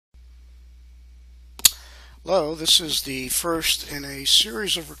Hello, this is the first in a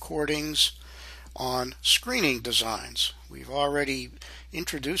series of recordings on screening designs. We've already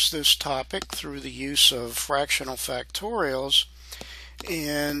introduced this topic through the use of fractional factorials,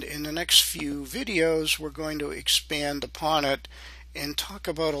 and in the next few videos we're going to expand upon it and talk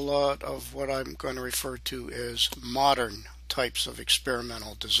about a lot of what I'm going to refer to as modern types of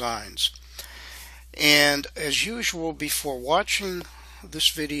experimental designs. And as usual, before watching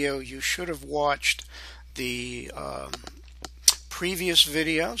this video, you should have watched the previous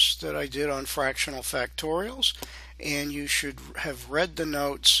videos that I did on fractional factorials, and you should have read the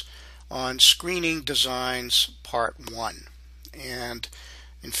notes on screening designs part 1. And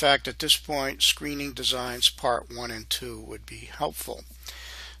in fact, at this point, screening designs part 1 and 2 would be helpful.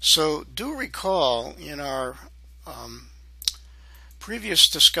 So do recall in our previous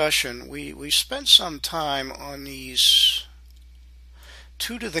discussion, we spent some time on these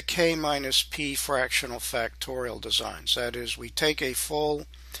 2 to the k minus p fractional factorial designs. That is, we take a full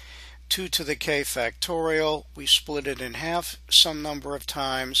 2 to the k factorial, we split it in half some number of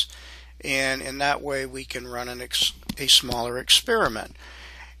times, and in that way we can run a smaller experiment.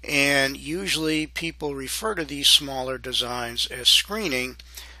 And usually people refer to these smaller designs as screening,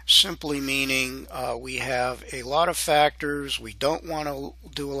 simply meaning we have a lot of factors, we don't want to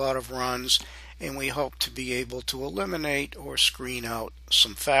do a lot of runs, and we hope to be able to eliminate or screen out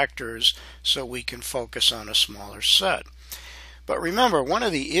some factors so we can focus on a smaller set. But remember, one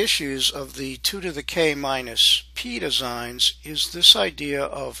of the issues of the 2 to the k minus p designs is this idea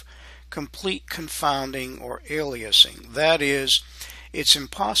of complete confounding or aliasing. That is, it's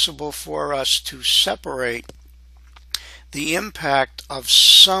impossible for us to separate the impact of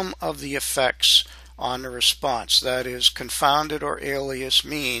some of the effects on the response. That is, confounded or alias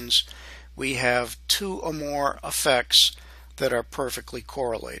means we have 2 or more effects that are perfectly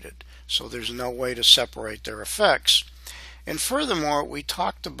correlated. So there's no way to separate their effects. And furthermore, we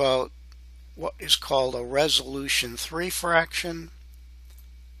talked about what is called a resolution 3 fraction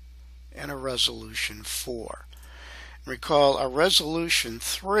and a resolution 4. Recall, a resolution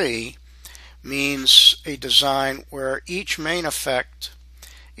 3 means a design where each main effect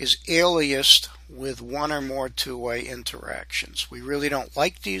is aliased with 1 or more two-way interactions. We really don't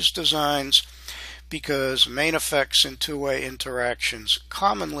like these designs because main effects and two-way interactions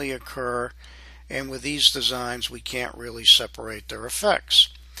commonly occur, and with these designs we can't really separate their effects.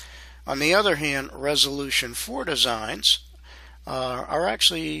 On the other hand, resolution 4 designs are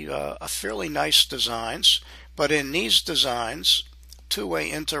actually a fairly nice designs, but in these designs two-way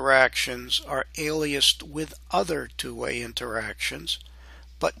interactions are aliased with other two-way interactions,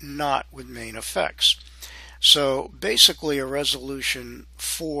 but not with main effects. So basically a resolution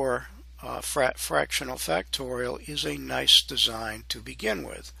 4 fractional factorial is a nice design to begin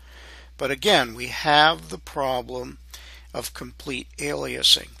with. But again, we have the problem of complete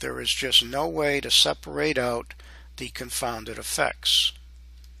aliasing. There is just no way to separate out the confounded effects.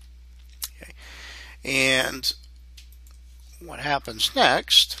 Okay. And what happens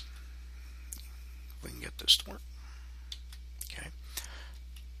next, we can get this to work. Okay.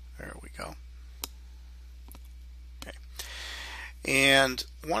 There we go. Okay. And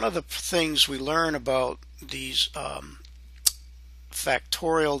one of the things we learn about these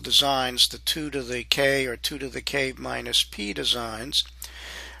factorial designs, the 2 to the k or 2 to the k minus p designs,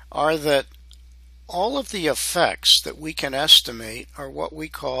 are that all of the effects that we can estimate are what we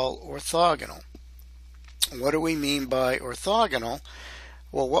call orthogonal. What do we mean by orthogonal?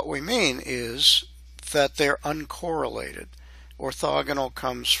 Well, what we mean is that they're uncorrelated. Orthogonal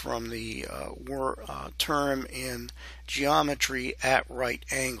comes from the term in geometry at right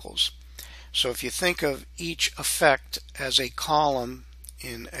angles. So if you think of each effect as a column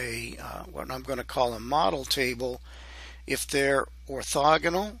in a what I'm going to call a model table, if they're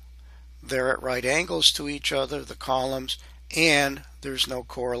orthogonal, they're at right angles to each other, the columns, and there's no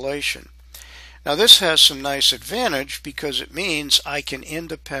correlation. Now this has some nice advantage because it means I can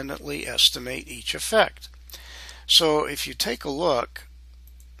independently estimate each effect. So if you take a look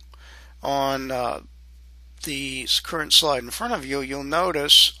on the current slide in front of you, you'll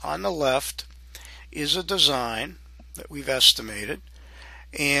notice on the left is a design that we've estimated,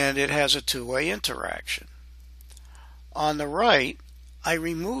 and it has a two-way interaction. On the right, I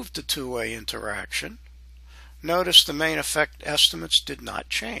removed the two-way interaction. Notice the main effect estimates did not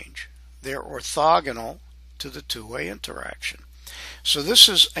change. They're orthogonal to the two-way interaction. So this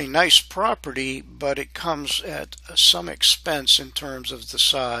is a nice property, but it comes at some expense in terms of the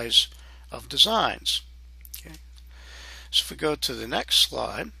size of designs. Okay. So if we go to the next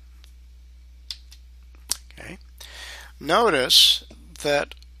slide, okay, notice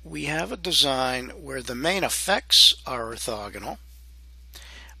that we have a design where the main effects are orthogonal,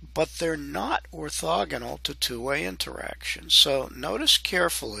 but they're not orthogonal to two-way interactions. So notice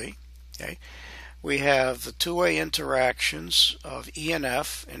carefully, okay, we have the two-way interactions of E and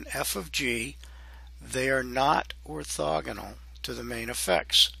F of G. They are not orthogonal to the main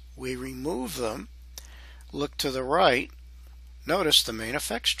effects. We remove them, look to the right, notice the main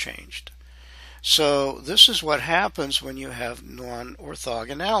effects changed. So this is what happens when you have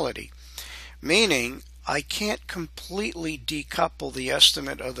non-orthogonality, meaning I can't completely decouple the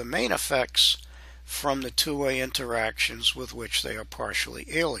estimate of the main effects from the two-way interactions with which they are partially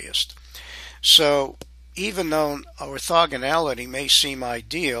aliased. So even though orthogonality may seem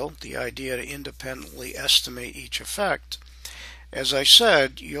ideal, the idea to independently estimate each effect, as I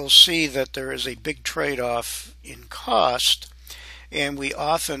said, you'll see that there is a big trade-off in cost, and we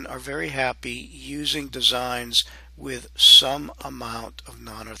often are very happy using designs with some amount of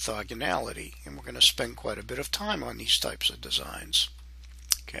non-orthogonality, and we're going to spend quite a bit of time on these types of designs.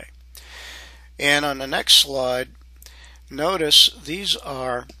 Okay, and on the next slide, notice these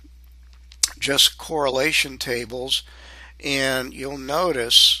are just correlation tables, and you'll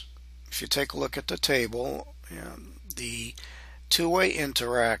notice if you take a look at the table, the two-way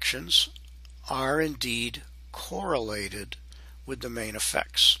interactions are indeed correlated with the main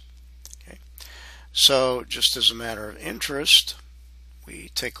effects. Okay. So just as a matter of interest,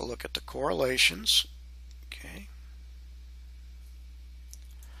 we take a look at the correlations. Okay.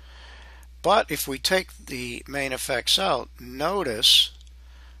 But if we take the main effects out, notice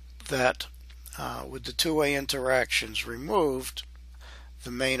that with the two-way interactions removed,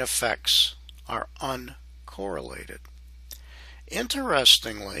 the main effects are uncorrelated.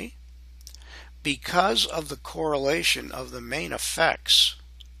 Interestingly, because of the correlation of the main effects,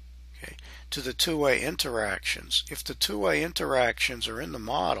 okay, to the two-way interactions, if the two-way interactions are in the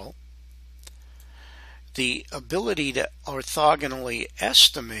model, the ability to orthogonally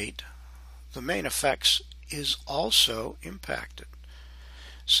estimate the main effects is also impacted.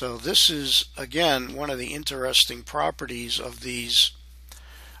 So this is, again, one of the interesting properties of these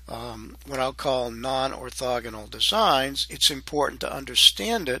what I'll call non-orthogonal designs. It's important to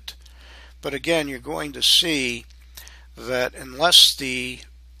understand it, but again, you're going to see that unless the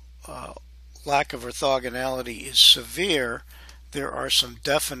lack of orthogonality is severe, there are some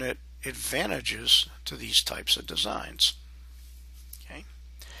definite advantages to these types of designs. Okay,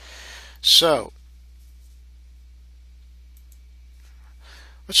 so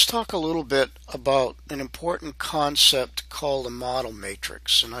let's talk a little bit about an important concept called a model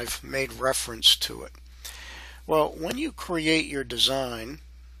matrix, and I've made reference to it. Well, when you create your design,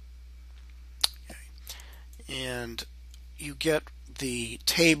 okay, and you get the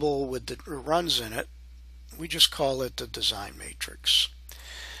table with the runs in it, we just call it the design matrix.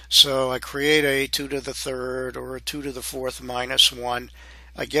 So I create a 2 to the third or a 2 to the fourth minus 1.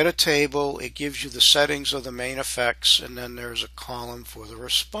 I get a table, it gives you the settings of the main effects, and then there's a column for the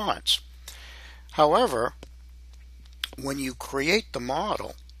response. However, when you create the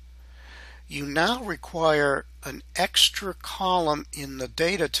model, you now require an extra column in the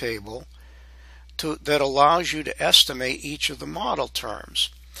data table that allows you to estimate each of the model terms.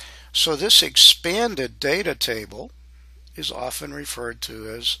 So this expanded data table is often referred to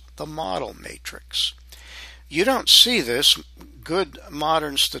as the model matrix. You don't see this. Good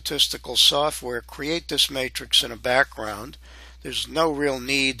modern statistical software create this matrix in a background. There's no real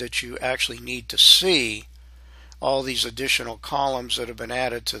need that you actually need to see all these additional columns that have been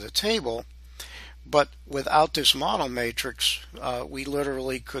added to the table. But without this model matrix, we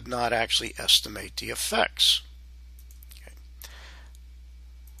literally could not actually estimate the effects. Okay.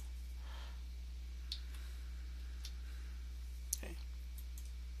 Okay.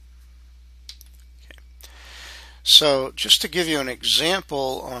 Okay. So just to give you an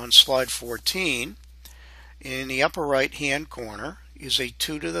example on slide 14, in the upper right hand corner is a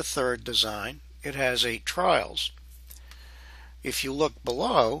 2 to the third design. It has 8 trials. If you look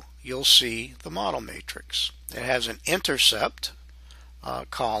below, you'll see the model matrix. It has an intercept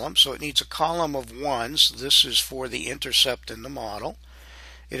column, so it needs a column of 1s. This is for the intercept in the model.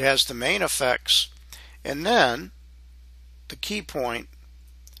 It has the main effects, and then the key point,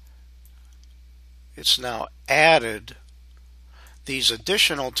 it's now added these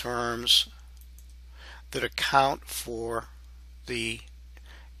additional terms that account for the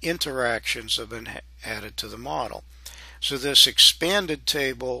interactions that have been added to the model. So this expanded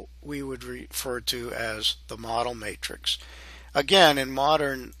table we would refer to as the model matrix. Again, in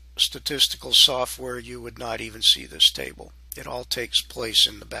modern statistical software, you would not even see this table. It all takes place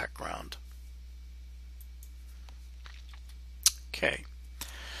in the background. Okay.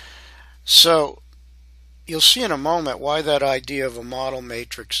 So you'll see in a moment why that idea of a model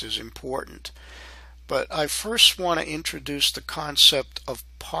matrix is important. But I first want to introduce the concept of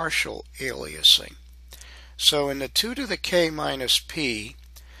partial aliasing. So in the 2 to the k minus p,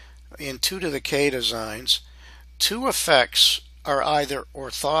 in 2 to the k designs, two effects are either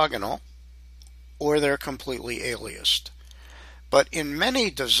orthogonal or they're completely aliased. But in many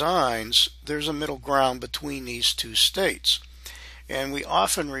designs, there's a middle ground between these two states. And we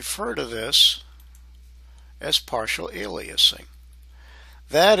often refer to this as partial aliasing.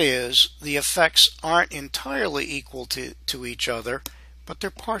 That is, the effects aren't entirely equal to each other, but they're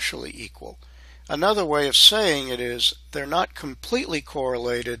partially equal. Another way of saying it is they're not completely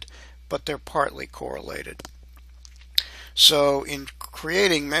correlated, but they're partly correlated. So in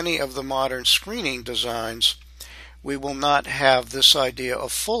creating many of the modern screening designs, we will not have this idea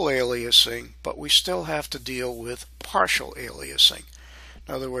of full aliasing, but we still have to deal with partial aliasing.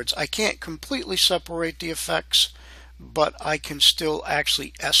 In other words, I can't completely separate the effects, but I can still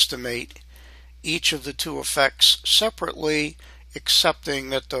actually estimate each of the two effects separately, accepting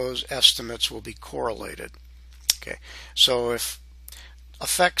that those estimates will be correlated. Okay, so if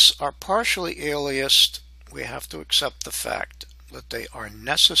effects are partially aliased, we have to accept the fact that they are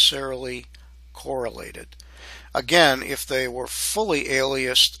necessarily correlated. Again, if they were fully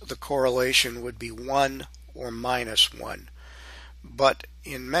aliased, the correlation would be 1 or minus 1. But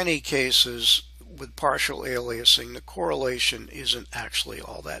in many cases, with partial aliasing, the correlation isn't actually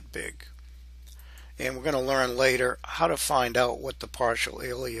all that big. And we're going to learn later how to find out what the partial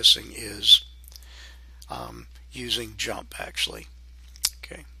aliasing is using JMP actually.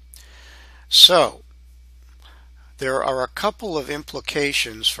 Okay. So there are a couple of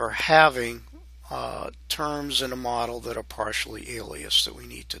implications for having terms in a model that are partially aliased that we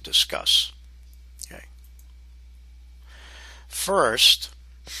need to discuss. Okay. First,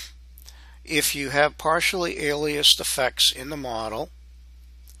 if you have partially aliased effects in the model,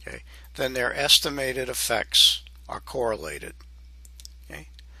 okay, then their estimated effects are correlated. Okay.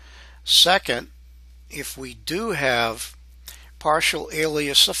 Second, if we do have partial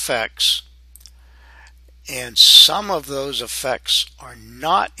alias effects and some of those effects are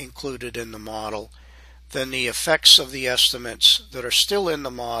not included in the model, then the effects of the estimates that are still in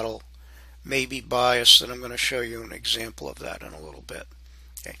the model may be biased, and I'm going to show you an example of that in a little bit.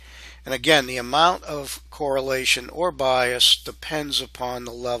 Okay. And again, the amount of correlation or bias depends upon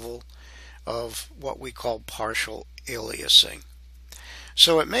the level of what we call partial aliasing.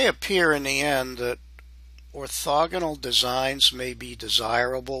 So it may appear in the end that orthogonal designs may be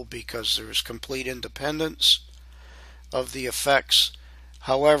desirable because there is complete independence of the effects.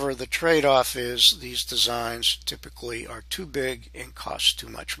 However, the trade-off is these designs typically are too big and cost too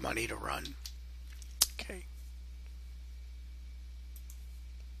much money to run. Okay.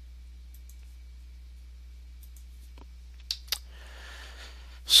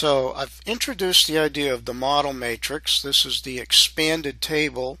 So I've introduced the idea of the model matrix. This is the expanded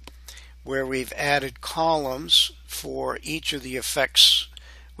table where we've added columns for each of the effects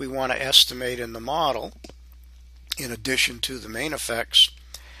we want to estimate in the model in addition to the main effects.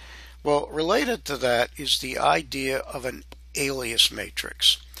 Well, related to that is the idea of an alias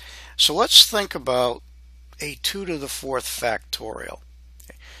matrix. So let's think about a 2 to the 4th factorial.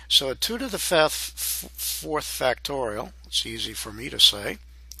 Okay. So a 2 to the 4th factorial, it's easy for me to say,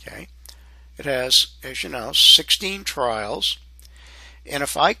 okay, it has, as you know, 16 trials. And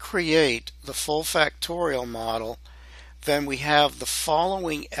if I create the full factorial model, then we have the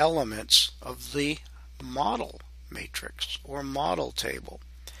following elements of the model matrix or model table.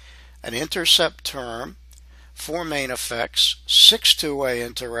 An intercept term, 4 main effects, 6 two-way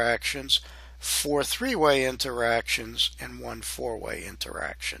interactions, 4 three-way interactions, and 1 four-way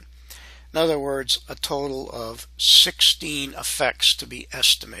interaction. In other words, a total of 16 effects to be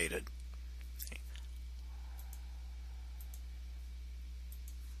estimated.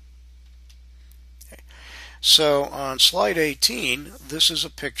 So on slide 18, this is a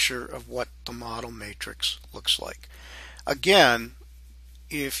picture of what the model matrix looks like. Again,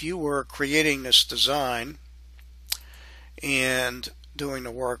 if you were creating this design and doing the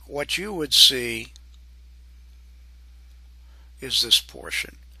work, what you would see is this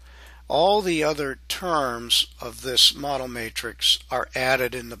portion. All the other terms of this model matrix are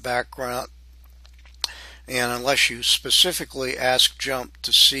added in the background, and unless you specifically ask JMP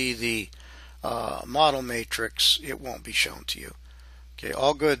to see the model matrix, it won't be shown to you. Okay,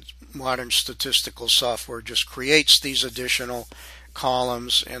 all good modern statistical software just creates these additional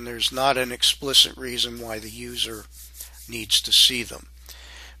columns, and there's not an explicit reason why the user needs to see them.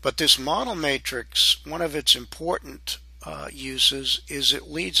 But this model matrix, one of its important uses is it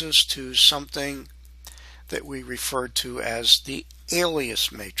leads us to something that we refer to as the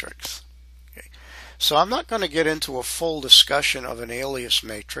alias matrix. Okay. So I'm not going to get into a full discussion of an alias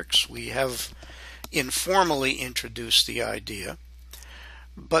matrix. We have informally introduced the idea,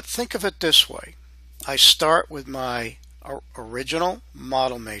 but think of it this way. I start with my original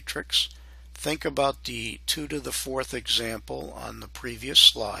model matrix. Think about the 2 to the 4th example on the previous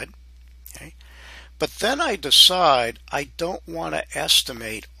slide. Okay. But then I decide I don't want to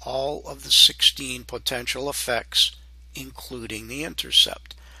estimate all of the 16 potential effects, including the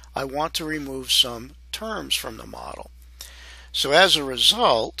intercept. I want to remove some terms from the model. So as a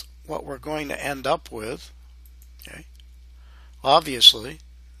result, what we're going to end up with, okay, obviously,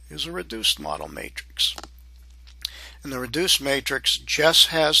 is a reduced model matrix. And the reduced matrix just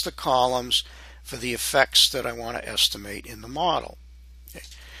has the columns for the effects that I want to estimate in the model. Okay.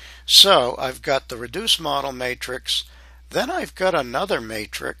 So I've got the reduced model matrix, then I've got another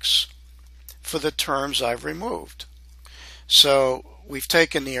matrix for the terms I've removed. So we've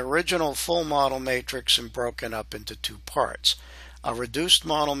taken the original full model matrix and broken up into 2 parts. A reduced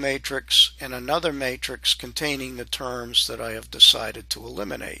model matrix and another matrix containing the terms that I have decided to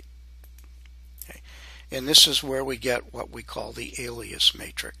eliminate. Okay. And this is where we get what we call the alias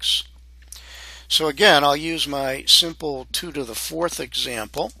matrix. So again, I'll use my simple 2 to the 4th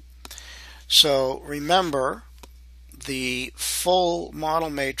example. So remember, the full model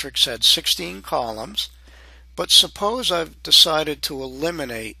matrix had 16 columns, but suppose I've decided to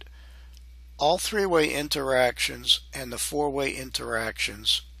eliminate all 3-way interactions and the 4-way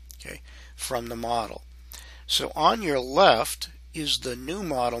interactions, okay, from the model. So on your left is the new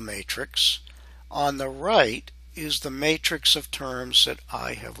model matrix. On the right is the matrix of terms that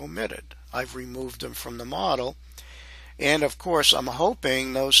I have omitted. I've removed them from the model. And of course, I'm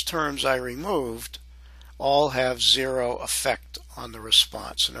hoping those terms I removed all have 0 effect on the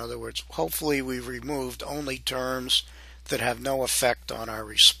response. In other words, hopefully we've removed only terms that have no effect on our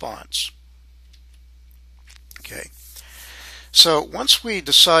response. Okay. So once we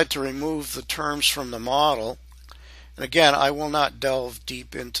decide to remove the terms from the model, and again, I will not delve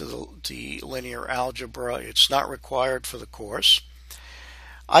deep into the linear algebra. It's not required for the course.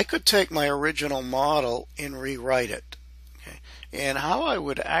 I could take my original model and rewrite it. Okay. And how I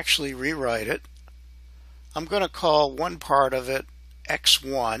would actually rewrite it, I'm going to call one part of it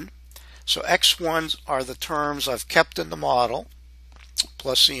x1. So x1s are the terms I've kept in the model,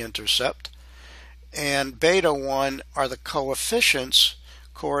 plus the intercept. And beta 1 are the coefficients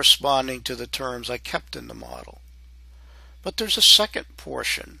corresponding to the terms I kept in the model. But there's a second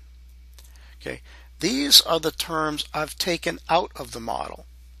portion. Okay. These are the terms I've taken out of the model.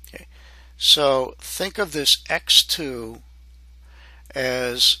 Okay. So think of this x2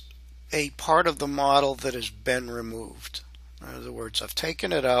 as a part of the model that has been removed. In other words, I've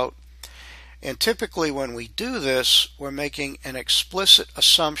taken it out, and typically when we do this, we're making an explicit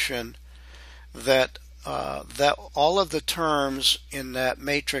assumption that that all of the terms in that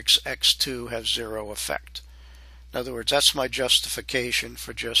matrix x2 have 0 effect. In other words, that's my justification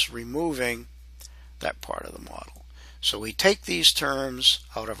for just removing that part of the model. So we take these terms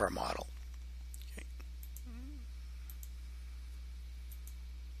out of our model. Okay.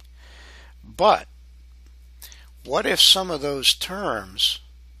 But what if some of those terms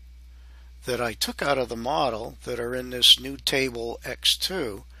that I took out of the model that are in this new table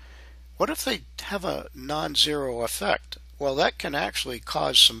x2, what if they have a non-zero effect? Well, that can actually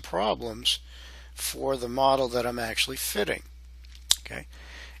cause some problems for the model that I'm actually fitting. Okay,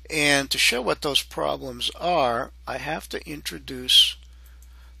 and to show what those problems are, I have to introduce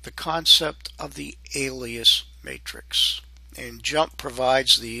the concept of the alias matrix. And JMP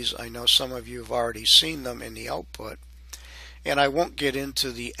provides these. I know some of you have already seen them in the output, and I won't get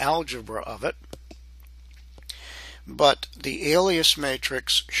into the algebra of it. But the alias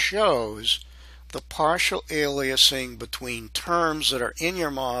matrix shows the partial aliasing between terms that are in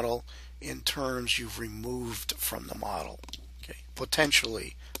your model and terms you've removed from the model. Okay.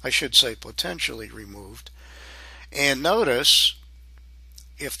 Potentially, I should say potentially removed. And notice,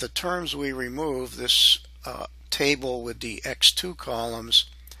 if the terms we remove, this table with the x2 columns,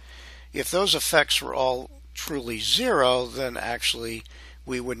 if those effects were all truly 0, then actually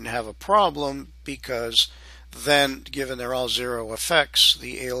we wouldn't have a problem, because then, given they're all 0 effects,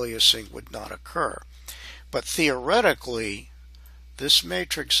 the aliasing would not occur. But theoretically, this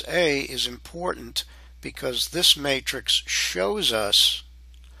matrix A is important because this matrix shows us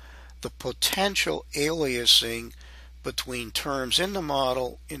the potential aliasing between terms in the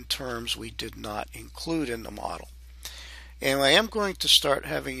model and terms we did not include in the model. And I am going to start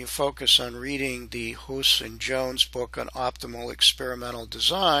having you focus on reading the Huss and Jones book on optimal experimental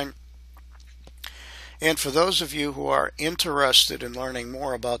design. And for those of you who are interested in learning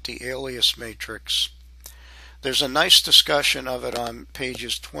more about the alias matrix, there's a nice discussion of it on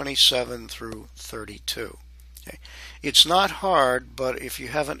pages 27 through 32. Okay. It's not hard, but if you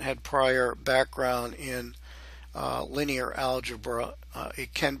haven't had prior background in linear algebra,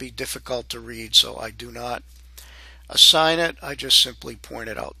 it can be difficult to read, so I do not assign it. I just simply point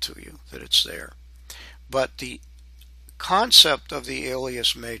it out to you that it's there. But the concept of the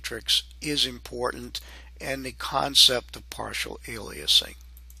alias matrix is important, and the concept of partial aliasing.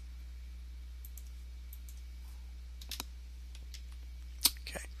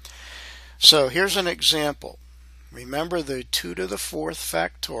 Okay, so here's an example. Remember the 2 to the 4th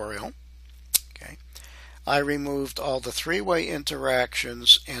factorial. Okay, I removed all the three-way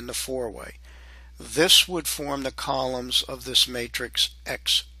interactions and the four-way. This would form the columns of this matrix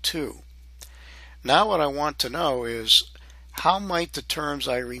X2. Now what I want to know is, how might the terms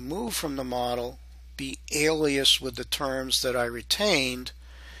I remove from the model be aliased with the terms that I retained?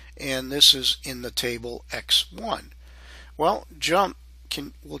 And this is in the table X1. Well, JMP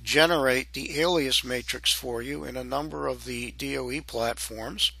will generate the alias matrix for you in a number of the DOE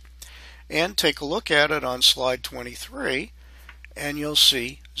platforms. And take a look at it on slide 23, and you'll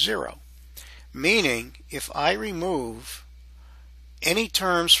see 0. Meaning, if I remove any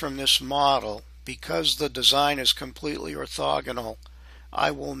terms from this model, because the design is completely orthogonal,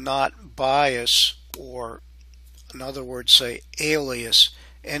 I will not bias, or in other words say alias,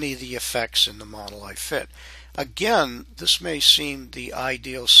 any of the effects in the model I fit. Again, this may seem the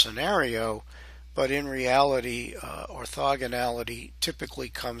ideal scenario, but in reality, orthogonality typically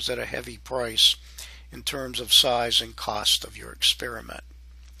comes at a heavy price in terms of size and cost of your experiment.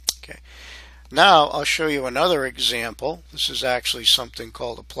 Okay. Now I'll show you another example. This is actually something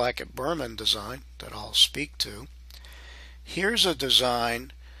called a Plackett-Berman design that I'll speak to. Here's a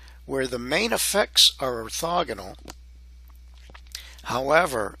design where the main effects are orthogonal.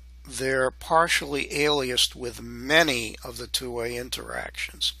 However, they're partially aliased with many of the two-way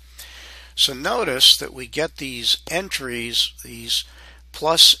interactions. So notice that we get these entries, these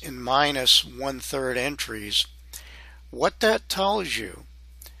plus and minus 1/3 entries. What that tells you,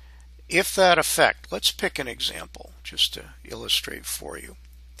 if that effect, let's pick an example just to illustrate for you.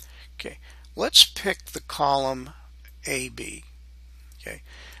 Okay, let's pick the column AB. Okay,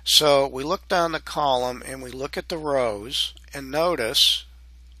 so we look down the column and we look at the rows, and notice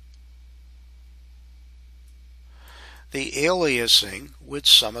the aliasing with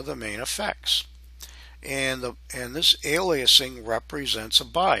some of the main effects. And this aliasing represents a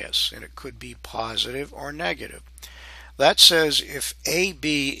bias, and it could be positive or negative. That says if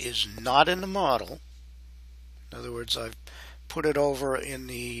AB is not in the model, in other words, I've put it over in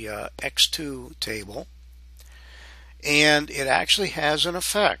the X2 table, and it actually has an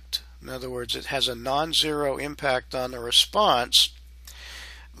effect. In other words, it has a non-zero impact on the response.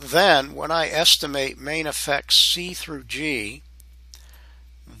 Then when I estimate main effects C through G,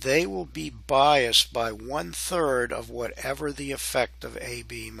 they will be biased by 1/3 of whatever the effect of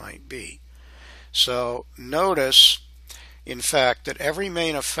AB might be. So notice, in fact, that every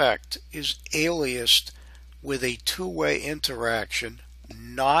main effect is aliased with a two-way interaction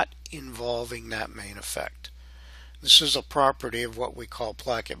not involving that main effect. This is a property of what we call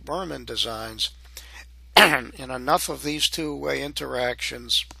Plackett-Berman designs, and enough of these two-way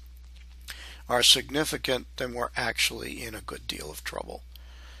interactions are significant, then we're actually in a good deal of trouble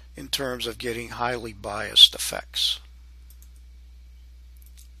in terms of getting highly biased effects.